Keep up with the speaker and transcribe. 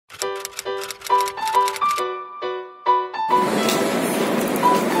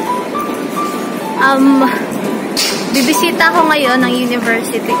Bibisita ako ngayon ng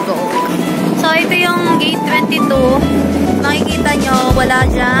university ko. So, ito yung gate 22. Makikita nyo, wala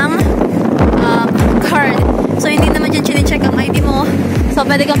dyang card. So, hindi naman dyan chine-check ang ID mo. So,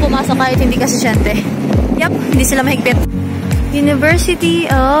 pwede kang pumasok kahit hindi ka estudyante. Yup, hindi sila mahigpit. University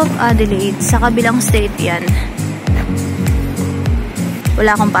of Adelaide. Sa kabilang state yan.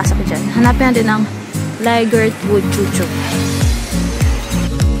 Wala akong pasok dyan. Hanapin natin ang Liggett Wood Chuchu.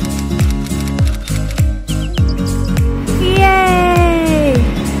 Yay!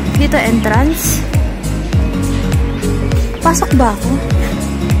 Dito entrance. Pasok ba ako?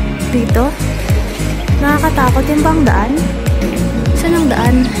 Dito? Nakakatakot yung bang daan? Saan ang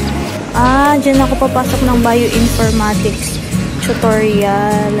daan? Ah, dyan ako papasok ng Bioinformatics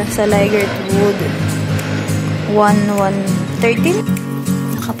tutorial sa Liggett Wood 1113.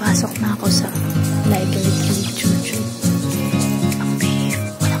 Nakapasok na ako sa Liggett Wood Chuchu. Okay,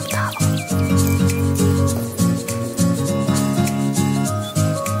 walang tao.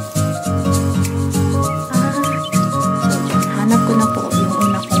 So dyan, hanap ko na po yung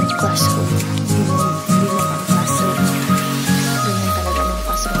una kong classroom. Hindi na ang classroom. Ganyan talaga yung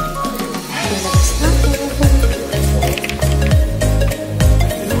classroom dito. Lalabas na ako.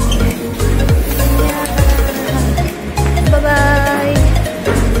 Bye-bye!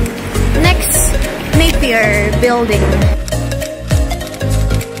 Next, Napier building.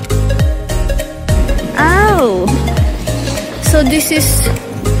 Oh! So this is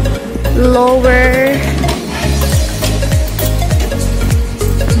lower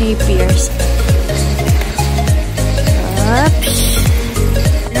Napier's. Oops.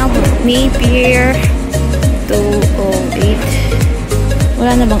 Now, Napier 208.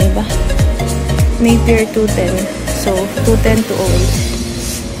 Wala na bang iba? Napier 210. So, 210 to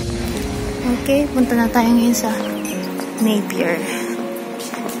 08. Okay, punta na tayo ngayon sa Napier.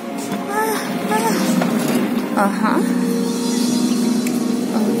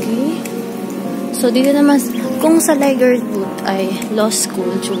 Okay. So, dito naman, kung sa Liggett Wood ay law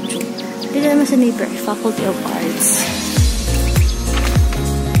school, chuchu. Dito naman sa Napier, Faculty of Arts.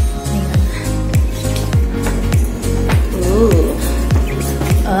 Ayan. Ooh.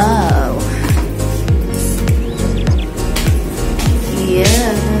 Oh.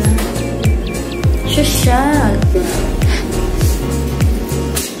 Yeah. Shashag.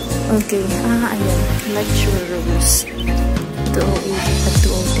 Okay. Ayan. Lecture rooms. 208 at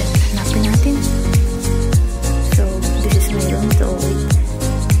 210. Hanapin natin. So, this is my room, 208.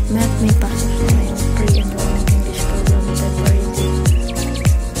 May pasok na ngayon. Pre-enrollment English program.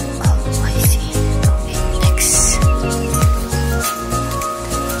 Oh, I see. Okay, next.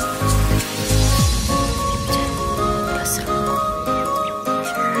 Classroom.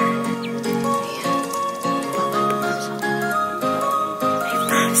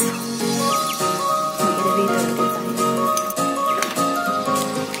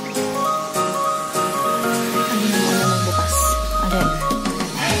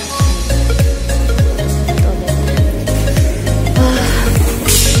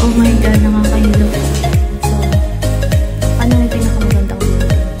 Oh my God, nakakahilo. So, ano yung pinakamagandang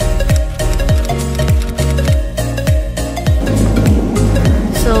building?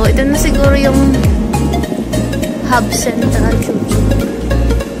 So, ito na siguro yung Hub Central.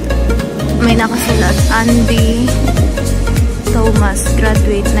 May nakasulat, Andy Thomas,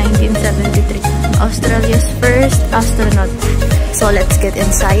 graduate 1973. Australia's first astronaut. So, let's get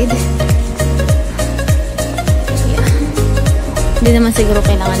inside. Hindi naman siguro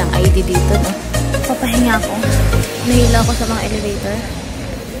kailangan ng ID dito, no? Papahinga ako. Nahila ako sa mga elevator.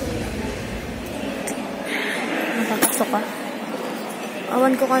 Nakapasok ka.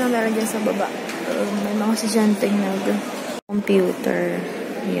 Awan ko ka na meron dyan sa baba. May mga estudyanteng nag-computer.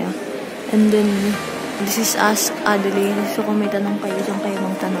 Yeah. And then, this is Ask Adelaide. So, kung may tanong kayo, dyan kayo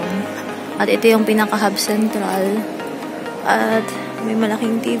magtanong. At ito yung pinaka-hub central. At may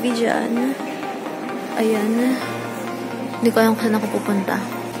malaking TV dyan. Ayan. Hindi ko alam kung saan ako pupunta.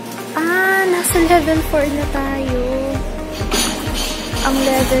 Ah, nasa level 4 na tayo. Ang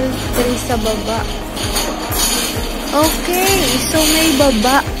level 3 sa baba. Okay, so may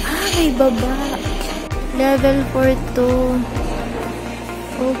baba. Ah, may baba. Level 4 to.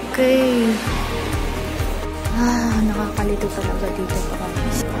 Okay. Ah, nakakalito talaga dito.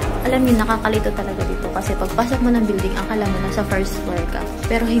 Alam niyo, nakakalito talaga dito. Kasi pagpasok mo ng building, akala mo nasa first floor ka.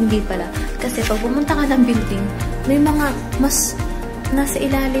 Pero hindi pala. Kasi pag pumunta ka ng building, may mga mas nasa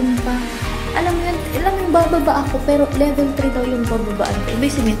ilalim pa. Alam mo yun, bababa ako, pero level 3 daw yung bababaan ko.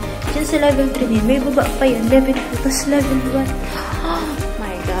 Ibig sabihin, dyan sa level 3 niya, may baba pa yan. Level 2, tapos level 1. Oh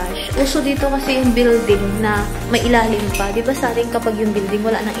my gosh. Uso dito kasi yung building na may ilalim pa. Di ba sa atin kapag yung building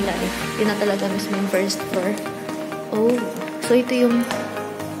wala nang ilalim? Yun na talaga mismo yung first floor. Oh, so ito yung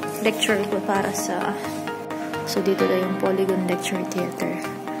lecture ko para sa... So dito na yung Polygon Lecture Theater.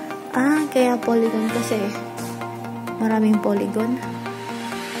 Ah, kaya Polygon kasi maraming polygon.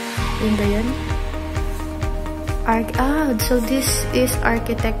 Yun ba yun? So this is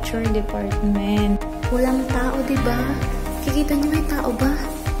Architecture Department. Walang tao, diba? Kikita niyo may tao ba?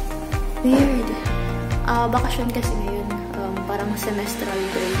 Weird. Bakasyon kasi ngayon. Parang semestral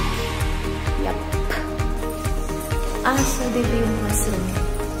break. Yup. So dito yung classroom.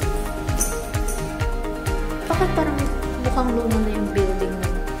 Bakit parang mukhang luma na yung building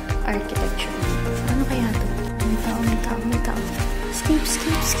ng architecture? Ano kaya to? May tao.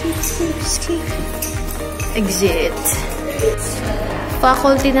 Escape. Exit.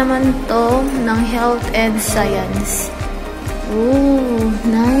 Faculty naman to ng Health and Science. Ooh,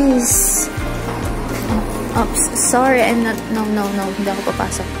 nice. Sorry, I'm not... No. Hindi ako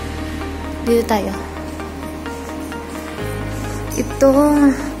papasok. Dito tayo.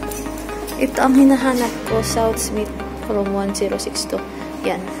 Ito ang hinahanap ko. South Smith from 1062.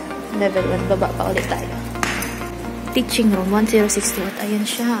 Yan. Level 1. Baba pa ulit tayo. Teaching room 1062. At ayan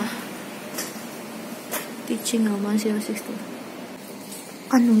siya. Teaching room 1062.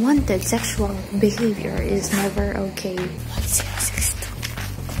 Unwanted sexual behavior is never okay. 1062.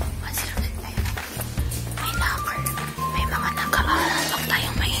 1062. May locker. May mga nag-aaral. Huwag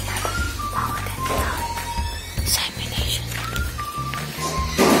tayong maingay. Mountain down. Simulation.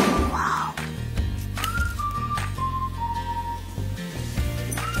 Wow.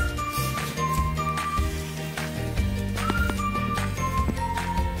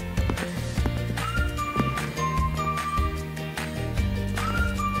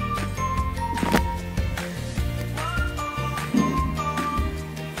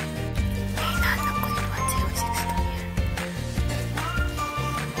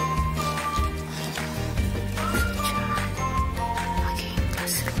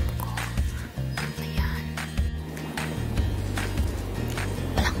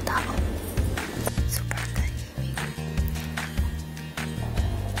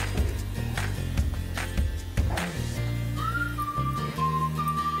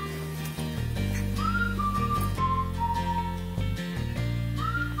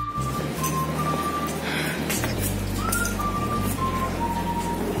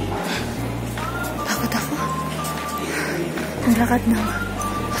 Ang lakad ng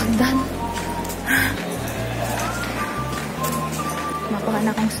hagdan. Makuha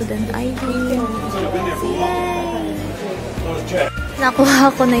na akong student ID. Yay!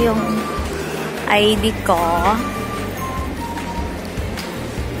 Nakuha ko na yung ID ko.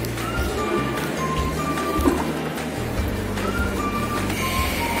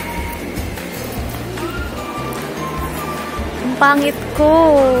 Ang pangit ko.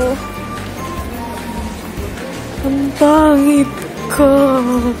 Ang pangit ko.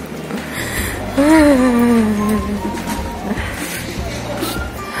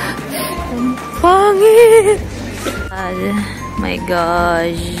 Ang pangit. My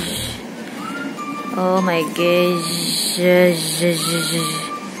gosh. Oh my gosh.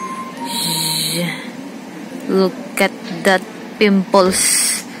 Look at that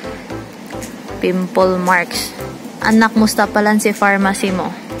pimples. Pimple marks. Anak, musta palan si pharmacy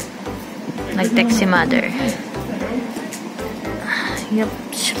mo? Nag-text si mother. Yup.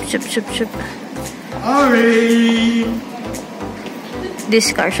 Shup. Sorry.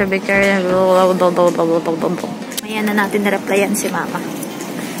 This car should be carried. Ayan na natin na-replyan si mama.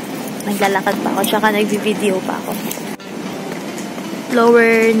 Naglalakad pa ako. Tsaka nag-video pa ako.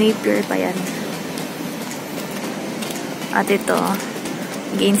 Lower Napier pa yan. At ito,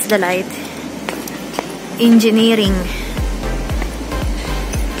 against the light. Engineering.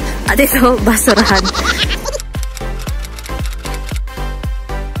 At ito, basurahan.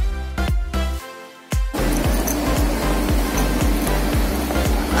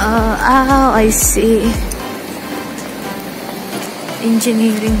 I see.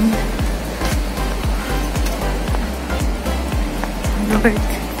 Engineering. Lord.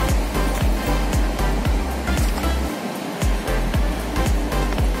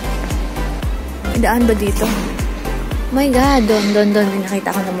 May daan ba dito? Oh my God, doon. May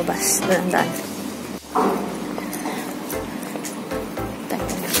nakita ko lumabas. Doon ang daan.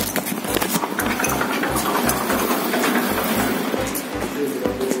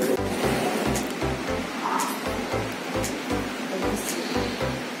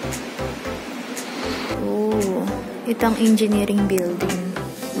 Itong engineering building.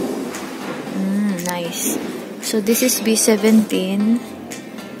 Nice. So, this is B17.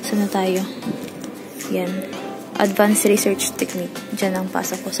 Saan na tayo? Yan. Advanced Research Technique. Diyan ang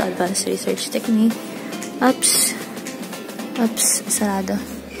pasok ko sa Advanced Research Technique. Oops. Oops. Sarado.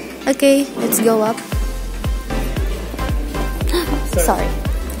 Okay, let's go up. Sorry.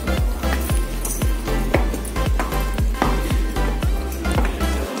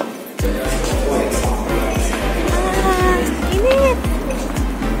 Init!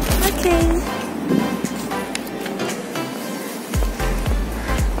 Okay.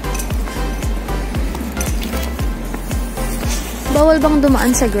 Bawal bang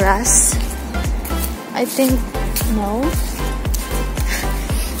dumaan sa grass? I think no.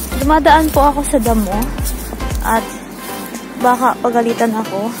 Dumadaan po ako sa damo at baka pagalitan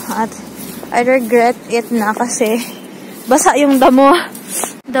ako at I regret it na kasi basa yung damo.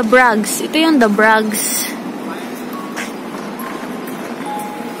 The Brags. Ito yung The Brags.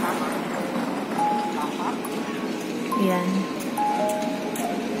 Yan.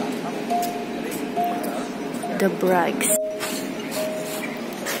 The Brags.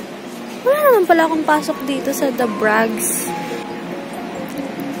 Wala naman pala akong pasok dito sa The Brags.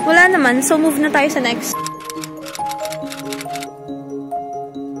 Wala naman. So, move na tayo sa next.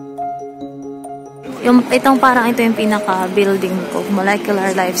 Itong parang ito yung pinaka-building ko.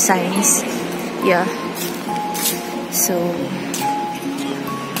 Molecular Life Science. Yeah. So,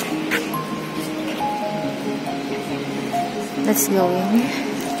 let's go in.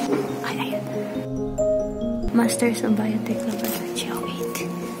 Ay. Masters of Biotechnology. Oh, wait.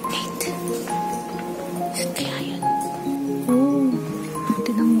 Saan kaya yun? Oh,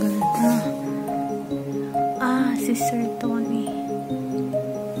 tinanggal na. Ah, si Sir Tony.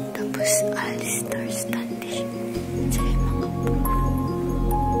 Tapos, Alistair Standish. Sige, mga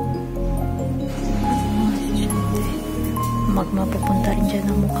magmapupunta rin dyan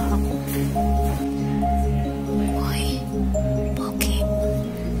ang mukha ko. Uy, pogi.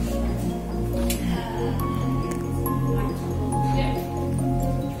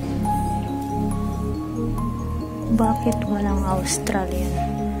 Bakit walang Australian?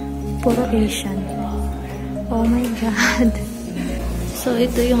 Puro Asian. Oh my God. So,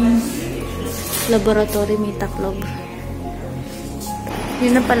 ito yung laboratory may taklob.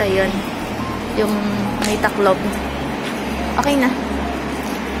 Yun na pala yun. Yung may taklob. Okay na.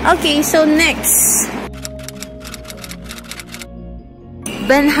 Okay, so next.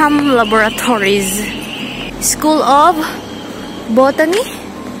 Benham Laboratories. School of Botany.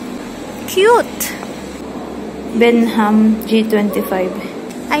 Cute. Benham G25.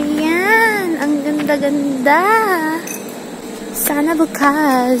 Ayan! Ang ganda-ganda! Sana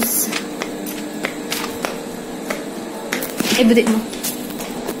bukas. Ay, budik mo.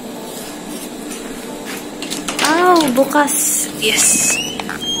 Oh, bukas. Yes.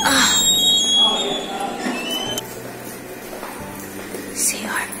 Ah.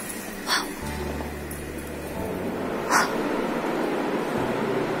 CR. Wow.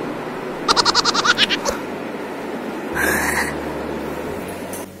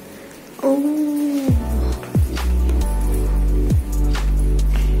 Oh.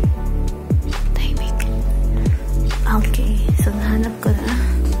 Tahimik. Okay. So, nahanap ko na.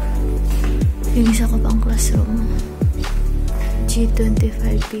 Yung isa ko pang classroom.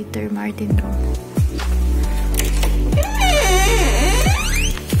 G25 Peter Martin room.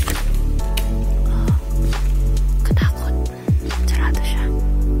 Oh, katakot. Sarado siya.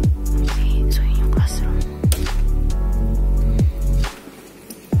 Okay, so yun yung classroom.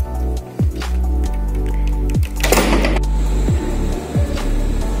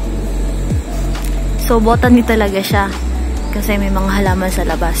 So, botany talaga siya. Kasi may mga halaman sa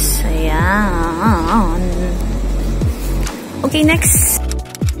labas. Ayan. Okay, next.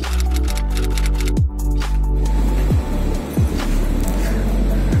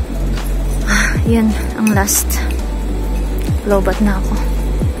 Yan, ang last. Lobat na ako.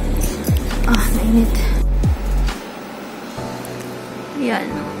 Ah, mainit. Yan.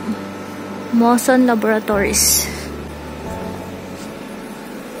 Mawson Laboratories.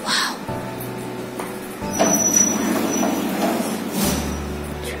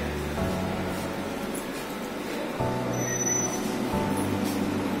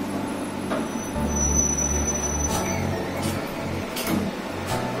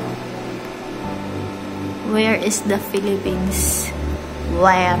 Where is the Philippines?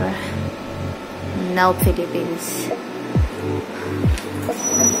 Where? No Philippines.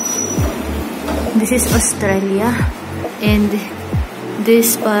 This is Australia. And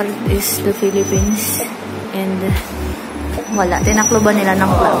this part is the Philippines. And wala. Tinakloban nila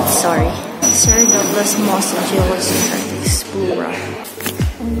ng clouds. Sorry. Sir Douglas Moss, Geological Explorer.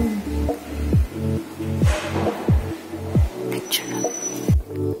 Picture.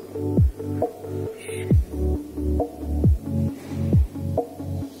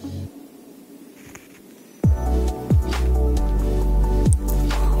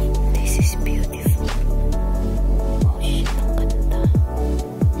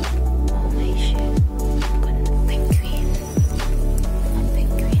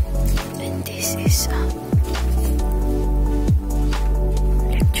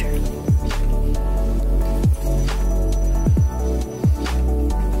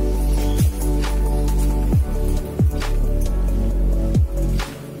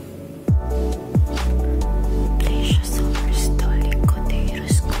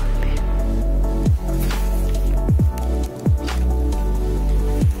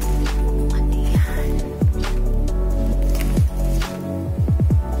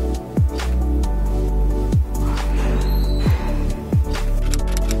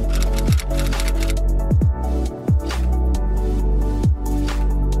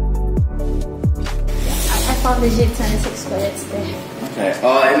 found the gym 26 but it's there. Okay.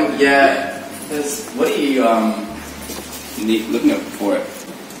 Oh, and yeah. What are you looking up for it?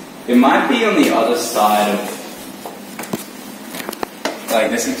 It might be on the other side of. Like,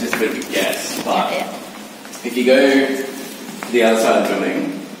 this is just a bit of a guess, but if you go to the other side of the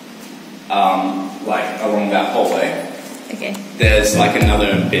building, like along that hallway, there's like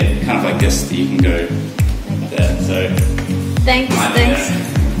another bit, kind of like this, that you can go there. So, thanks.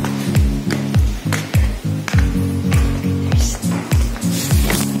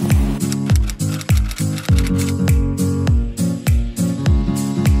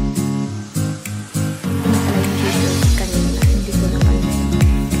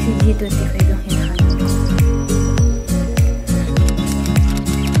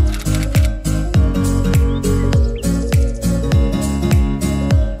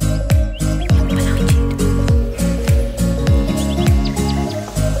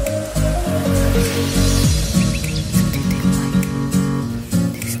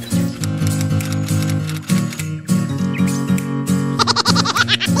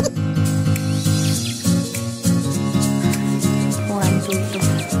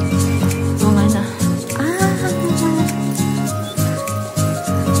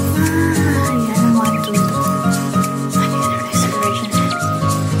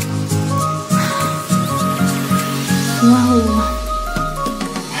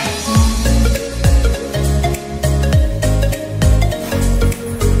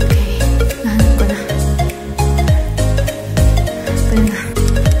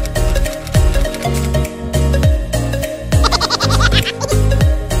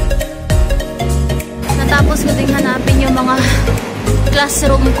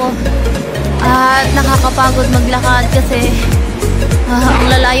 Classroom ko at nakakapagod maglakad kasi ang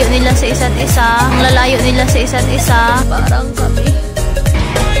lalayo nila sa isa't isa, parang kami.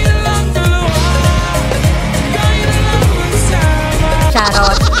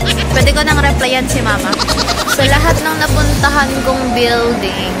 Charot. Pwede ko nang replyan si mama. Sa lahat ng napuntahan kong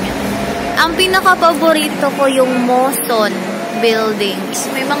building, ang pinaka-paborito ko yung Moson buildings.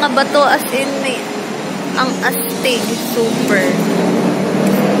 May mga bato as in ang astig, super.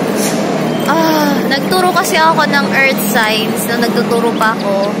 Nagturo kasi ako ng earth science nung nagtuturo pa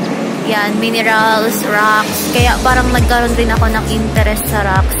ako. Yan, minerals, rocks. Kaya parang nagkaroon din ako ng interest sa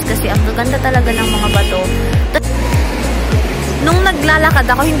rocks kasi ang gaganda talaga ng mga bato. Nung naglalakad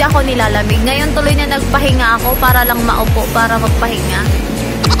ako, hindi ako nilalamig. Ngayon tuloy na nagpahinga ako para lang maupo, para magpahinga.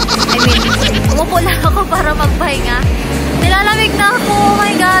 I mean, umupo lang ako para magpahinga. Nilalamig na ako, oh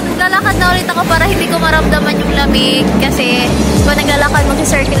my god. Naglalakad na ulit ako para hindi ko maramdaman yung lamig. Kasi pag naglalakad,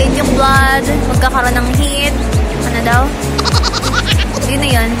 mag-circulate yung blood, magkakaroon ng heat. Ano daw? Yun na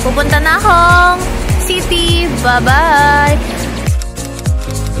yun. Pupunta na akong city. Bye-bye!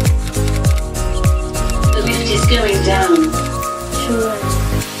 The lift is going down. Sure.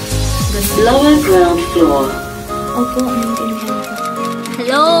 Lower ground floor. Opo, naintindihan ko.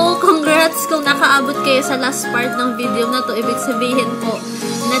 Hello! Congrats kung nakaabot kayo sa last part ng video na to. Ibig sabihin po,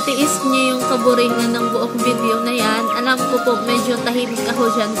 natiis niyo yung kaboringan ng buong video na yan. Alam ko po, medyo tahimik ako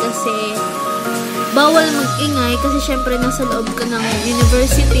dyan kasi bawal mag-ingay kasi syempre nasa loob ka ng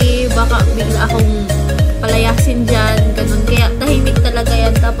university. Baka bigla akong palayasin dyan. Ganun. Kaya tahimik talaga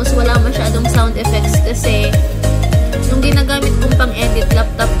yan. Tapos wala masyadong sound effects kasi yung ginagamit kong pang-edit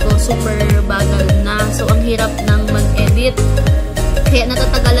laptop ko, super bagal na. So, ang hirap nang mag-edit. Kaya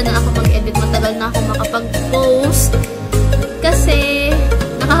natatagalan na ako mag-edit. Matagal na ako makapag-post. Kasi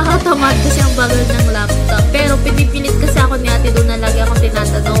nakakatamad kasi ang bagal ng laptop. Pero pinipilit kasi ako ni ate doon na lagi akong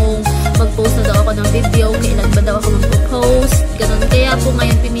tinatanong mag-post na daw ako ng video. Kailan ba daw ako mag-post? Ganun. Kaya po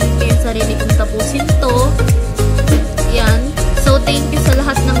ngayon pinilit ko yung sarili kong tapusin to. Yan. So, thank you sa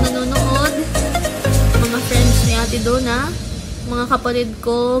lahat ng nanonood. Mga friends ni ate Dona. Mga kapatid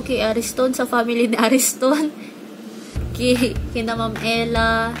ko, kay Ariston, sa family ni Ariston. Kina Ma'am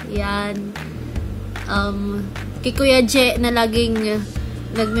Ella, yan. Kay Kuya Je na laging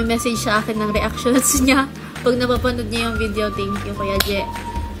nagme-message sa akin ng reactions niya pag napapanood niya yung video. Thank you, Kuya Je.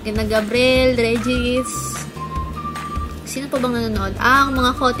 Kina Gabriel, Regis. Sino pa bang nanonood? Ang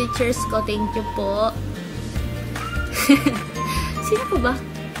mga co-teachers ko, thank you po. Sino pa ba?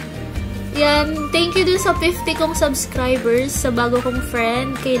 Yan, thank you dun sa 50 kong subscribers, sa bago kong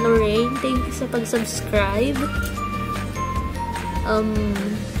friend, kay Lorraine. Thank you sa pag-subscribe.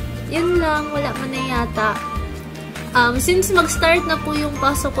 Yun lang, wala man na yata. Since mag-start na po yung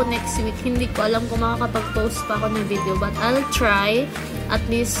pasok ko next week, hindi ko alam kung makakapag-post pa ako ng video, but I'll try at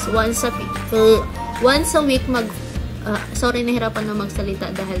least once a week sorry, nahirapan na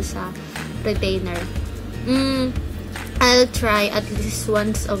magsalita dahil sa retainer. I'll try at least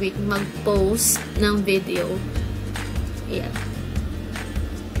once a week mag-post ng video. Yeah.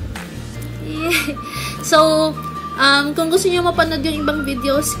 So, kung gusto niyo mapanood yung ibang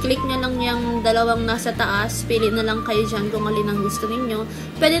videos, click nyo lang yung dalawang nasa taas. Pili na lang kayo dyan kung alin ang gusto ninyo.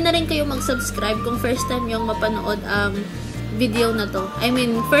 Pwede na rin kayo mag-subscribe kung first time yung mapanood ang video na to. I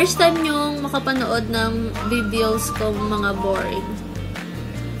mean, first time yung makapanood ng videos kong mga boring.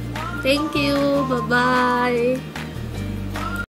 Thank you! Bye-bye!